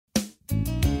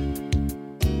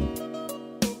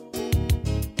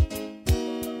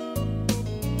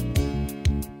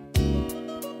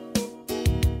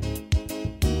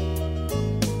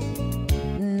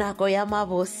nako ya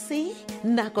mabose,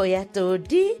 nako ya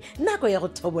todi, nako ya go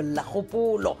thobolla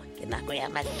kgopolo, ke nako ya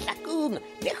mahlakong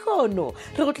le kgono.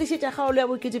 Re go tlišetša kgaolo ya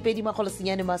boketepedi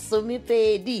magolosenyane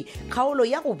masomepedi, kgaolo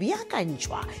ya go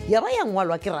beakantšhwa ya ba ya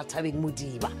ngwalwa ke Rathabeng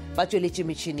Modiba, ba tšweletše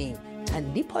metšhineng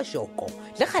Thandipho Shoko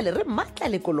le kgale re Mmutla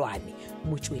Lekolwane,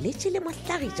 motsweletši le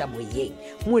mohlagiša moyeng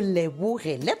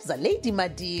Moleboge Lebza Lady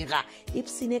Madira,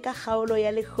 ipsine ka kgaolo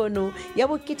ya lekgono ya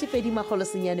boketepedi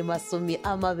magolosenyane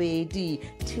masomepedi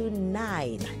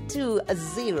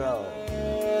 2920.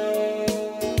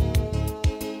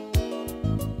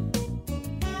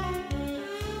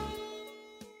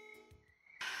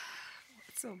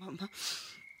 So mama,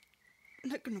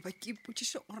 nna ke no ba ke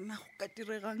ipotšiša gore na go ka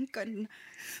diregang ka nna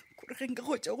kore ge nka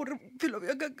gotša gore bophelo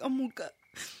bja ka moka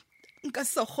nka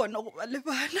sa kgona go ba le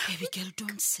bana. Baby girl,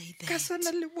 don't say that. Ka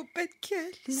swana le bo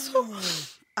Badgirl. No.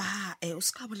 O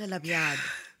ska bolela bjalo.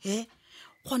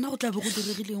 Gona go tla be go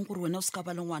diregileng gore wena o ska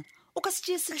ba le ngwana. O ka se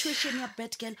tšee situation ya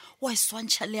Badgirl wa e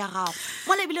swantšha le ya gago.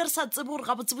 Mola ebile re sa tsebe gore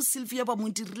gabotsebo Sylvia ba mo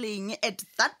dirileng at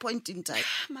that point in time.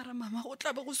 Mara mama, go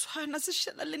tla be go swana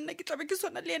sešhela le nna ke tla be ke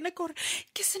swana le ena ke gore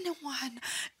ke sene ngwana.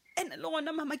 Ene le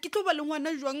gona mama ke tlo ba le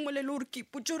ngwana jwang mo le gore ke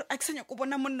ipotse gore a ke senya go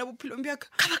bona monna bophelong bjaka.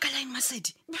 Ka baka la eng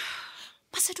Masedi?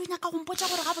 Masedi o nyaka go mpotša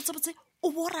gore gabotsebotse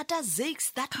o bo rata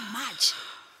Zakes that much.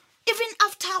 Even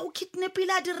after o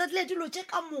kidnapile a dirile dilo tše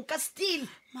ka moka still.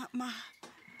 Mama,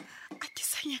 a ke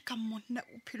sa nyaka monna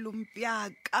bophelong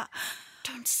bjaka.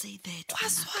 Don't say that. Wa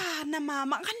swana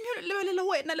mama, ga nne le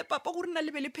wena le papa gore na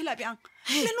le be le phela bjang.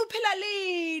 Le no phela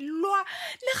le lwa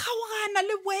le kgaogana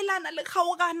le boelana le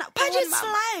kgaogana. But it's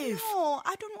life. No,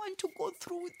 I don't want to go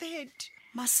through that.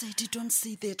 Masedi, don't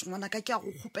say that. Ngwana ka ke a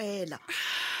go kgopela.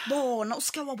 Bona o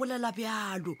se ka wa bolela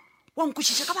bjalo. Wa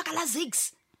nkwešiša ka baka la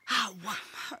Zakes. Wa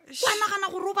nagana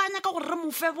gore o ba nyaka gore re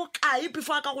mo fe bokae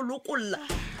before a ka go lokolla.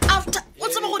 After o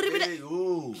tsebe gore ebile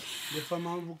le fa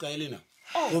ma bokae lena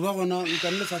go ba gona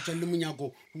nka nne sa tswa le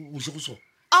monyako o se go so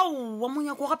wa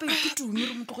monyako gape ke tumi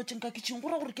re mo tlogetseng ka kitchen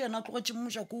gore gore ke yena a tlogetseng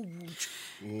mojako o butse.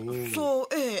 So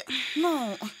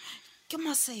no ke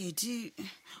Masedi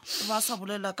ba sa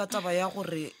bolela ka taba ya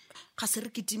gore ga se re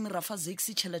ketime ra fa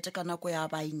Zakes tšhelete ka nako ya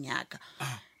ba inyaka.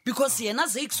 Because yena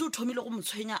Zakes o thomile go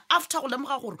motshwenya after go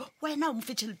lemoga gore wena o mo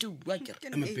fe tšhelete o bua kere.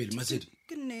 Emapele Masedi.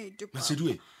 Ke nnete. Masedi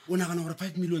we o nagana gore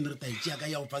 5 million re taitšea ka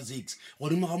ya go fa Zakes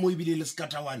gore mo ga mo ebile le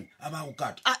skata one a ba go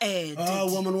kata.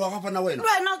 Wa mona wa ga fana wena.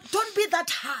 Wena don't be that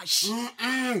harsh. O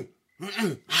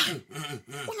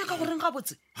nyaka gore nga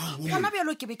botse. Gona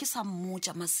bjalo ke be ke sa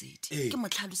mmotša Masedi ke mo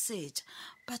tlhalosetša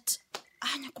but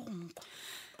a nyaka go nkwa.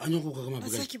 Anyo go ka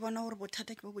mabuka. Sa ke bona gore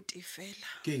bothata ke bo botee fela.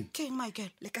 Keng Michael?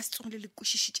 Le ka se tsongile le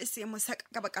kušišitše seemo sa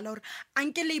ka baka la gore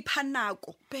anke le ipha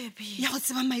nako baby ya go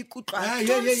tseba maikutlo a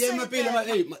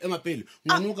emapele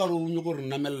ngwana o ka re o nye gore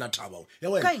nnamella thaba ya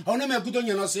wena ga ona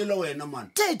maikutlonyana sele wena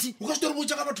man Daddy o ka se tere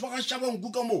botsa ka batho ba ga šhabang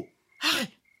kuka moo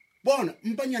bona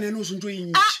mpanyana ene o sentse o e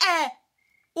ntši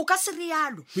o ka se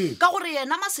rialo ka gore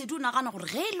yena Masedi o nagana gore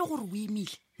ge e le gore o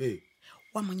emile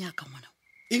wa monyaka ngwana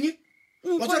eng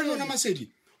wa tsare yona Masedi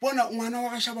bona ngwana wa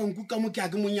ga šhabang kuka mo ke a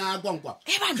ke monyakwangkwa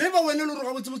ge ba wena le gore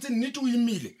ga botsebotse nnete o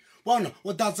emile bona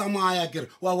o ta tsamaya kere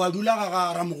wa dula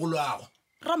ga ramogolo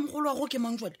ago ke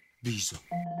mang jwale Bizza.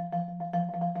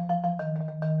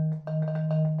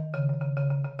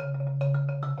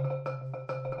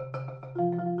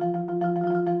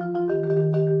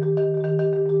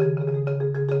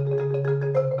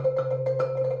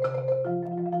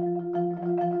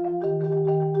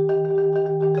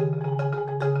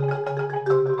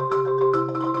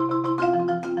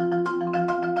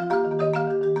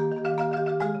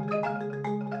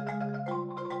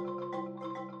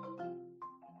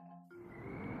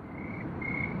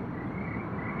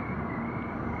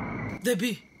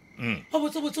 Debbie, a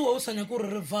botsebotse wa o sa nyaka gore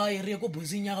re vae re ye ko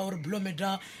bosing ya ga gore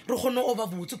blomeda re kgone o ba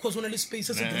botse cause o na le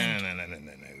space se grand.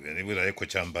 Ne bula e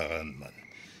khotshambagan man.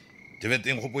 Ke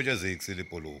beteng go potsa Zakes le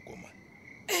poloko man.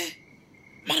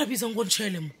 Mara Bizza ngo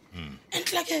tshele mo.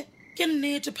 Entle ke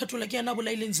nnete phetola ke yana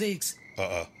bolaileng Zakes.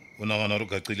 O nagana re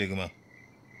ka qile ke ma.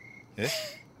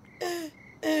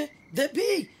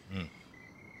 Debbie.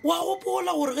 Wa go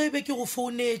pola gore ge be ke go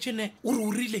founetse ne o re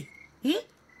o rile.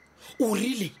 O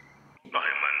rile.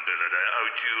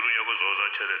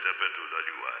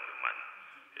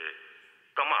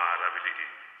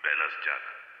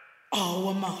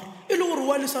 Awa mara e le gore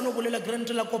wa lesana go bolela grant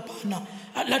la kopana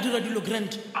la dira dilo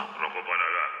grant re kopana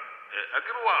ga a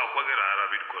ke re wa kwa ke ra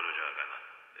bit kolo ja kana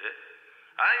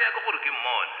a ya go gore ke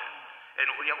mmone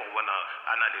ene o ya go bona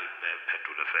ana le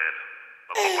phetolo fela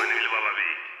ba kopane le ba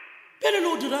babedi pele le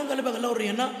o dirang ka lebaka la gore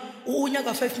yena o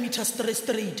nyaka 5 meters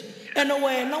straight ene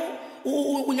wena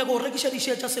o nyaka go rekiša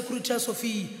dišea tša security ya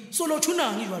Sophia so lo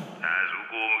thunang jalo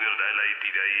azukumu ke re dialite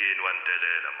di a yeni wa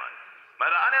ntelela man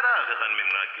mara a ne rage gan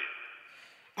mengake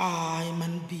ai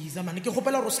man Bizza man ke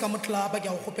gopela gore o se ka motlapa ke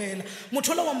a go gopela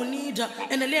motho le wa mo nida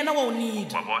ene le yena wa o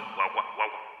nida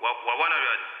wa bona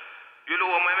bjale yolo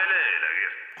wa moemelela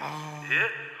kere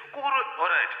kore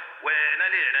alright wena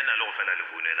le yena na le go fela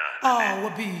lefounelana wa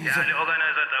Bizza ya le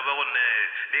organizer taba gonne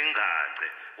le ngace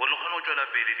gore le kgone go tswela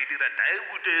pele le dira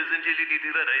diabutese ntse le di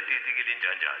dira raitetse ke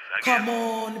lentšantšasa come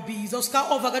on Bizza o se ka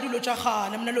over ka dilo tša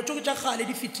gale mna lo ke tša gale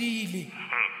di fetile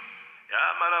ya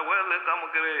mara wele ka mo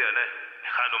kere yene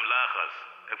gano mlagas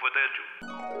efotetšo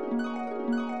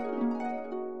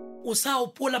o sa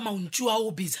opola mantšu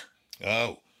ao Bizza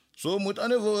ao so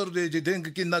motane gore di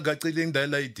denk ke nna gaqileng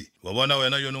dialite wa bona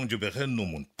wena yonong jebegen no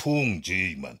mon phung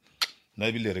je man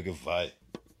na bile re ke vai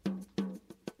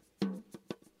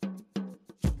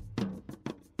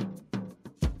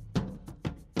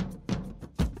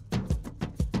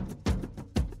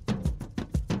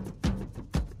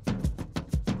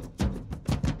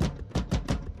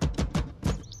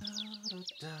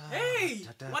Hey,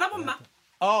 ngwana bomma.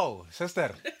 Oh,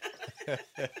 sister.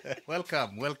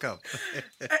 welcome.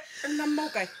 Nna mma o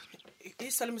kae?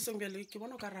 E sale mesong bjale ke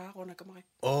bona o ka ra gona ka mogae.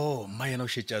 Oh, ma yena o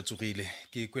šetša a tsogile.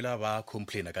 Ke kwela ba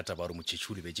complaina ka taba gore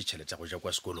motšhetši o lebetse tšhelete go ja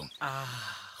kwa sekolong.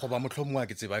 Goba mohlomongwe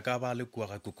ke tseba ka ba le kua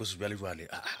ga kokose bjale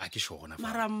a ke šo gona fa.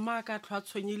 Mara mma ka tlhwa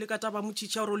tshwenyile ka taba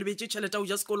motšhetši gore o lebetse tšhelete o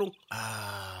ja sekolong.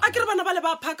 A ke re bana ba le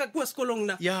ba phaka kua sekolong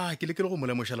na. Ya, ke le go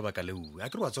molemoša lebaka leo. A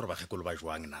ke re wa tsore ba gekolo ba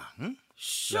jwang na.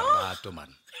 Lerato man.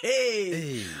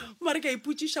 Hey. Mara ke a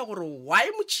ipotšiša gore why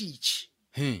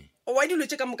motšhetši? O wa dilo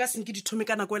tše ka moka senke di thome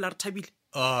ka nako e la re thabile.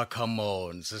 Come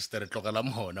on, sister, tlogela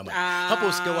mona man. Gape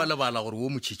o se ke wa lebala gore wo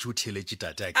motšhetši o theeletše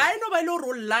tate ake. A eno ba ile gore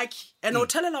o lucky and o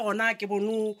thelela gona ke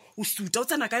bone o suta o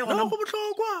tsena kae gona. Go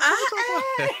bohlokwa.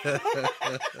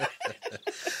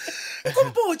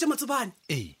 Kompotše Matsebane.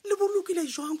 Le bolokile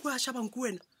jwang kua shabang ku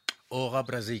wena? O ga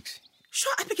Bra Zakes. Sho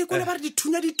a pe ke kole ba re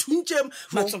dithunya dithuntše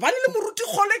Matsobane le moruti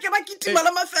kgole ke ba kitima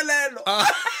la mafelelo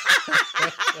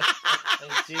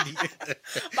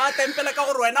ba tempela ka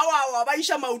gore wena wa ba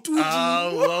iša mautudi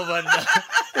wa bana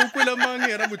o kwela mang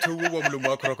era motho o wa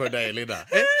molomo wa crocodile na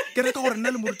ke re ka gore nna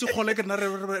le moruti kgole ke rena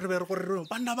re be re gore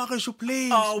banna ba gešo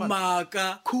please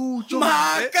maka khutso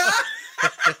maka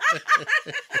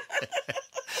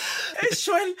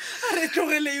Shoel a re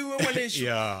tlogele iwe ngwalešo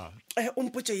ya o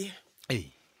mpotše ye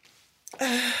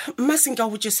mma senka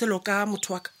o botše selo ka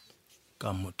motho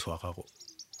wa gago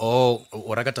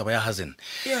o raka taba ya hazen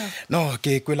no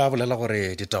ke kwela bolela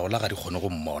gore ditaola ga di kgone go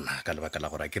mmona ka lebaka la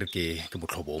gore a kere ke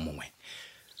motlhobo o mongwe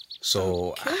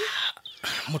so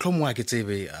motlho mongwe a ke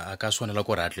tsebe a ka swanela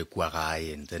gore a tle kua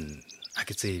gae and then a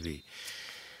ke tsebe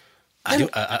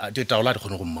ditaola di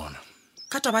kgone go mmona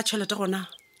ka taba ya tšhelete gona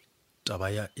taba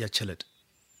ya tšhelete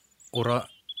o ra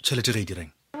tšhelete ge e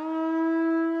direng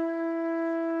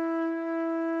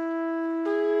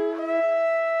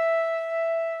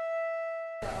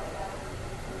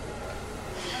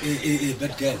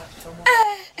Badgirl.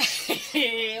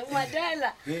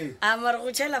 Madala. Amar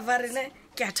go tšhela fa rene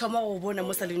ke a thoma go bona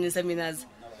mo saloneng sa Minazi.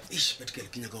 Badgirl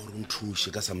ke nyaka gore o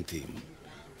nthushe ka something.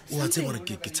 O a tseba gore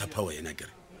ke tsapa wena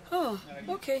kere. Oh,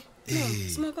 okay.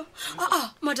 Smoko.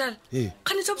 Madala.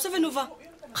 Khane top 7 over.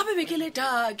 Gape be ke le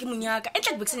da ke monyaka.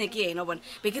 Etla ke beksene ke yena bona.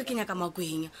 Be ke re ke nyaka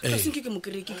makwenya. Ka senke ke mo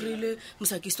kere ke krile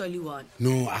mosakisto ali one.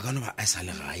 No, a ka no ba a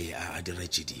sale gae a dira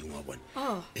tšeding wa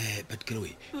bona. But ke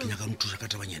we ke nyaka mothusa ka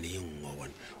tabanyane e nngwe wa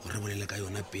bona. Gore bolele ka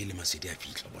yona pele masedi a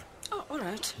fitla bona. Oh, all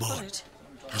right.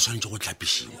 Re swantse go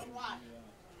tlhapišiwa.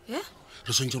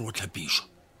 Re swantse go tlhapišwa.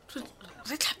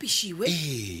 Re tlhapišiwe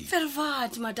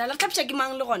fervat Madala tlhapiša ke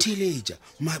mang le gona teenager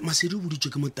masedi o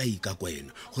boditswe ke motaika kwa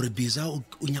ena gore Bizza o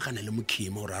nyakana le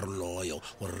mokhima gore a re loyo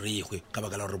gore re egwe ka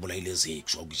baka la gore re bolaile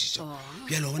Zakes wa kwešiša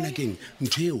bjale gona keng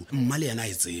ntho eo mma le yena a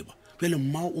e tseba bjale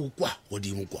mma o kwa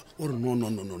godimo kwa o re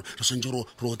no re swantse re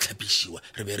o tlhapišiwa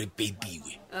re be re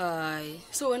pepiwe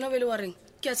so wena bele wa reng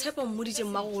ke a tshepa mmoditse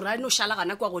mmago gore a no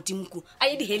šalagana kwa godimoko a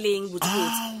ye diheleng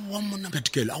botsebotse wa monna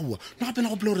Badgirl aowa nna gape na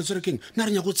go pele gore tserekeng nna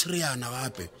re nyako o tshereyana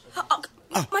gape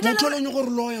motho le nyako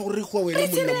re loya gore re kgwa wena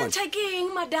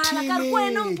monnatšhakeng Madala ka re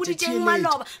wena o mpoditseng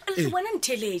maloba wena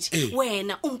ntheletše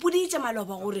wena o mpoditse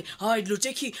maloba gore dilo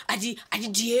tseki a di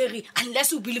diege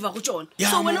unless o believe go tsona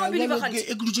so wena o believe gantsi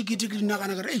ke dutse ke ke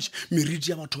nagana gore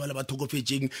meriti ya batho ba le ba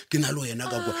thokofetseng ke na le wena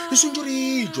ka kwa e swantse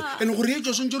re etswe and gore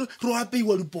etswe swantse re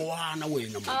apeiwa dipoana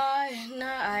wena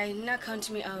na count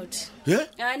me out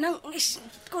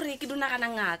kore ke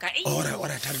dunagana ngaka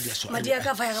madi a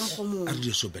ka vaya ka mokgomong a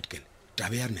re so Badgirl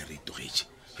tabe ya rena re itogetše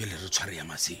pele re tshware ya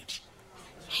masedi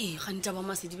he ganta ba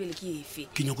Masedi bele ke efe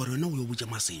ke nyaka gore wena o yo botsa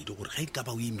Masedi gore ga e ka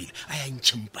ba o emile a ya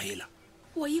ntšhempa ela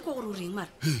wa ikwa gore o reng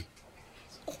mara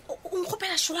o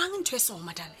nkgopela shwang ntho e so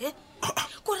madala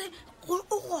gore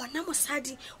o gona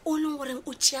mosadi o leng gore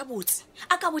o tšea botse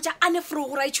a ka botsa ane fro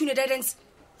gore a itshune didance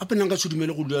ape nna nka se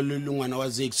dumele go dula le ngwana wa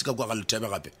Zakes ka kwa ga lethebe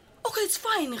gape okay it's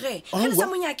fine ge ke sa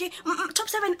monyake top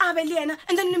 7 a be le yena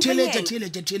and then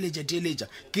theletša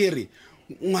ke re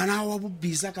ngwana wa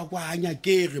Bizza ka kwa anya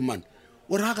kege man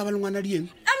o ra ka ba le ngwana dieng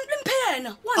mphe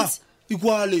yena once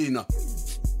ikwa lena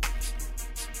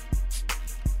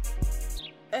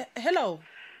hello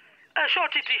sure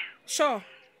titi sure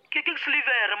ke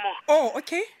sliver mo oh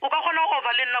okay o ka gona go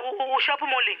over le nna o sharp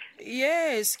mo leng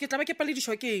yes ke tla ba ke pale di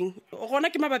shokeng gona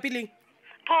ke mabapi leng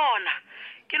bona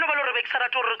ke no ba lo re be ke sa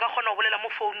rata gore ka gona go bolela mo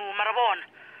phone mara bona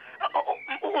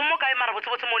o mo kae mara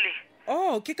botse mo leng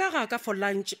oh ke ka ga ka for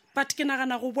lunch but ke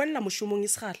nagana go bolela moshomong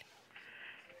isgale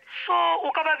so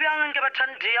o ka ba bjang ke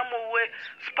bathandi ya mowe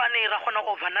spane ga gona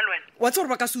go over na le wena wa tse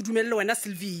gore ba ka se dumelle wena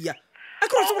Sylvia a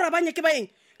ke rotse gore abanye ke baeng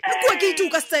le kwa ke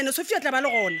itu ka tsene Sofia tla ba le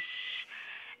gona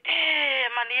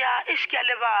mani ya ke a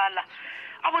lebala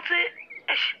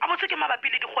abotse ke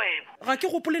mabapi le dikgwebo ga ke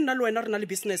gopole nna le wena re na le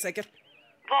business a kere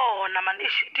bona man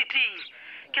titi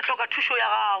ke tloka thuso ya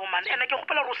gago man ene ke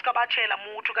gopela gore o se ka ba tšhela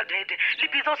motho ka dete le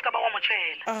Bizza o se ka ba wa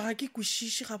motšhela ga ke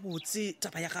kwešiše gabotse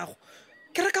taba ya gago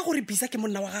ke reka gore Bizza ke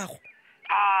monna wa gago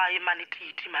ai mane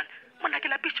titi man mona ke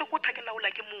lapiše go tha ke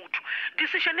laola ke motho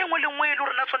decision e nngwe le nngwe e le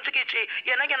gore na tshwanetse ke tše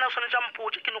yena ke na tshwanetse a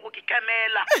mpotse ke nego ke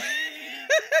kemela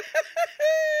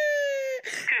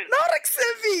Laura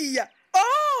Xavier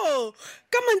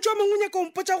ka mantšu a mangwe nyaka o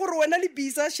mpotsa gore wena le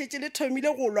Bizza šetse le thomile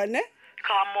go lwa ne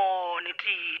come on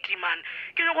titi man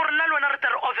ke ne gore nna le wena re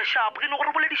tere oversharp ke ne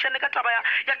gore boledišane ka taba ya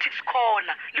tax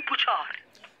corner le butchery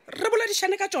re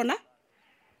boledišane ka tšona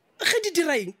ge di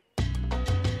diraeng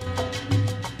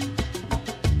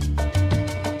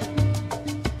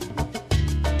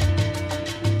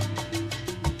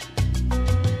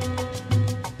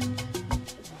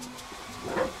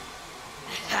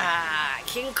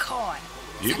King Kong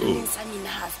sa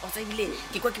minahas o tsebile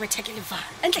ke kwa ke betha ke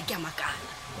levana entle ke a makala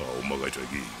o makatjwa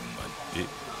ke man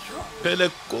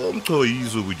phela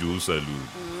komchoyizo kujusa lu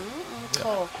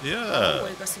yeah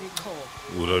o ka se bicho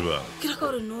uraba ke ra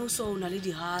gore no so na le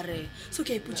dihare so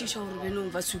ke iputshisha gore benong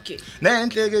ba suke na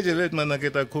entle ke je vet mana ke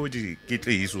ta khodi ke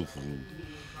tle iso fu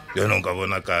yona nka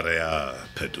bona kare ya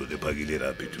pheto le phakile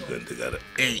ra betu kante kare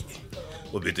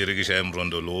o betere ke sha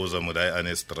mrondoloza modai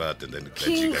anestrat and then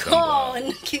King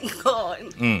Kong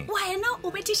wena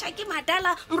o betisha ke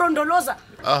madala mrondoloza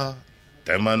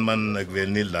man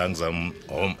nakveni langsam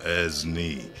home as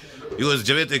me because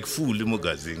jevet ek full mo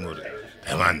gazing or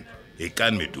man e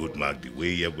kan me do mark the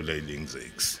way ya bolaileng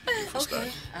Zakes okay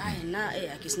ai na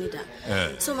akisnida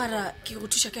so mara ke go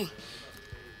thusha keng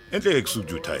entle ek su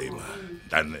time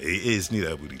dan is ni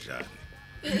da buridlana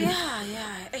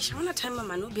yeah shona time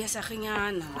man o bia sa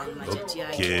genyana man matjati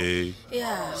okay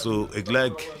so ek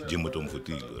like jimoto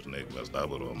mfutile or na ek mas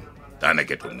daborom dana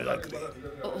ke tumne ga kre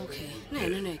okay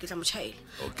ne ke tla mochaile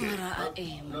mara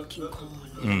man King Kong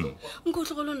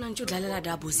nkotlogolo nna ntse dlalela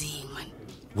dabozing man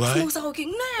why mo sa go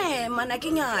king ne man a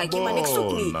kenya ke man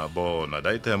eksokni na bona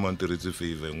dai time on tiretse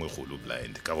favor ngwe kholo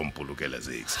blind ka go mpolokela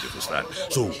Zakes ke fostana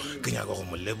so kenya go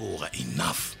mo leboga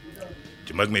enough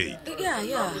Magme. Yeah.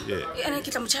 Ena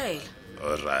ke tla mochaela.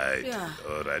 All right.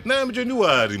 Na mjeni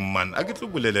wari man,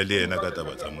 akitlubulela le yena ka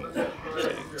taba tsa mo.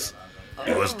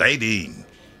 He was dying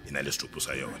ina le setopo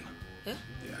sa yona.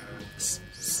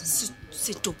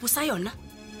 Setopo sa yona.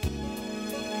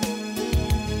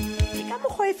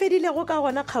 Go e fedile go ka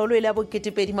gona kgaolo ile ya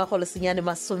boketepedi magolo senyane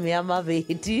masome a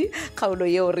mabedi kgaolo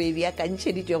yeo re bia ka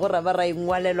ntšheditšwe go raba ra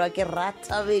engwalelwa ke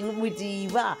Rathabeng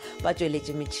Modiba ba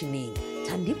tsweletše metšhineng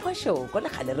Thandipho ko le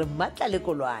gale re mmatla le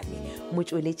kolwane mo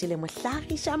tsweletše le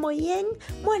mohlagiša moyeng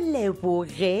mo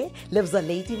leboge lebza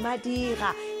lady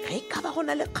madira ge ka ba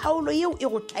gona le kgaolo yeo e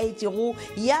go tlaetšego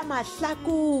ya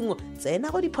mahlakong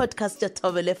tsena go di-podcast tša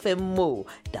Thobel FM mo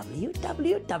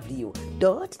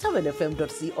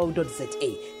www.thobelfm.co.za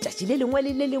tšatši le lengwe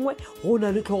le le lengwe go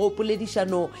na le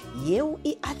tlhogopoledišano yeo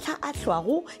e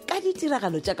ahlwa-ahlwago ka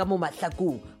ditiragalo tša ka mo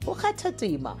mahlakong go kgatha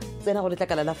tema tsena go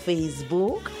letlakala la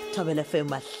Facebook Thobel FM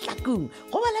mahlakong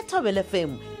go ba la Thobel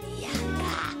FM